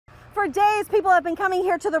For days, people have been coming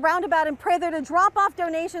here to the roundabout in Prather to drop off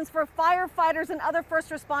donations for firefighters and other first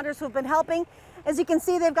responders who've been helping. As you can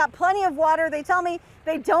see, they've got plenty of water. They tell me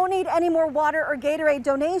they don't need any more water or Gatorade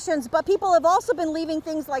donations, but people have also been leaving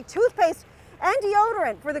things like toothpaste and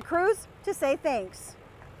deodorant for the crews to say thanks.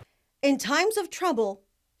 In times of trouble,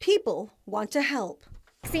 people want to help.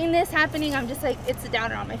 Seeing this happening, I'm just like, it's a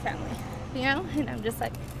downer on my family, you know? And I'm just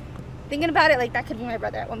like, thinking about it like that could be my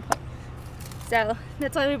brother at one point. So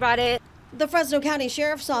that's why we brought it. The Fresno County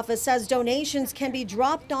Sheriff's Office says donations can be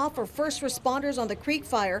dropped off for first responders on the Creek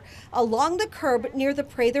Fire along the curb near the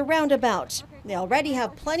Prather roundabout. They already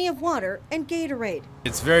have plenty of water and Gatorade.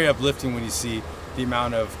 It's very uplifting when you see the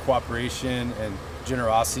amount of cooperation and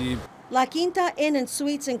generosity. La Quinta Inn and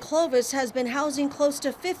Suites in Clovis has been housing close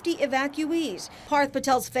to 50 evacuees. Parth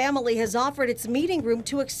Patel's family has offered its meeting room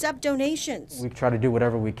to accept donations. We try to do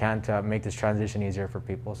whatever we can to make this transition easier for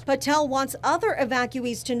people. Patel wants other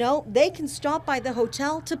evacuees to know they can stop by the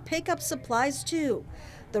hotel to pick up supplies too.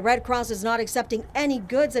 The Red Cross is not accepting any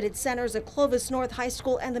goods at its centers at Clovis North High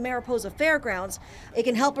School and the Mariposa Fairgrounds. It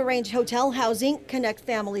can help arrange hotel housing, connect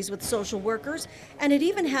families with social workers, and it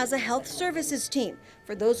even has a health services team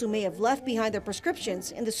for those who may have left behind their prescriptions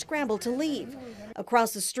in the scramble to leave.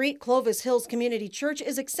 Across the street, Clovis Hills Community Church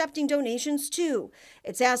is accepting donations too.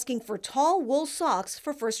 It's asking for tall wool socks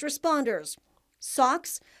for first responders.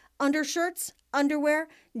 Socks, undershirts, underwear,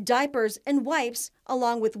 diapers, and wipes,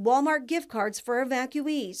 along with Walmart gift cards for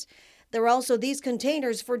evacuees. There are also these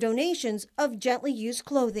containers for donations of gently used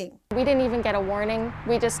clothing. We didn't even get a warning.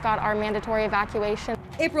 We just got our mandatory evacuation.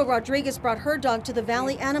 April Rodriguez brought her dog to the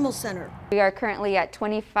Valley Animal Center. We are currently at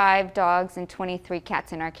 25 dogs and 23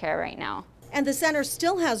 cats in our care right now. And the center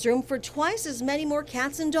still has room for twice as many more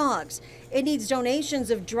cats and dogs. It needs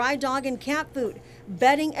donations of dry dog and cat food,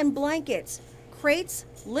 bedding and blankets, crates,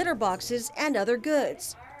 litter boxes, and other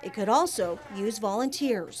goods. It could also use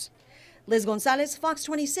volunteers. Liz Gonzalez, Fox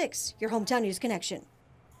 26, your hometown news connection.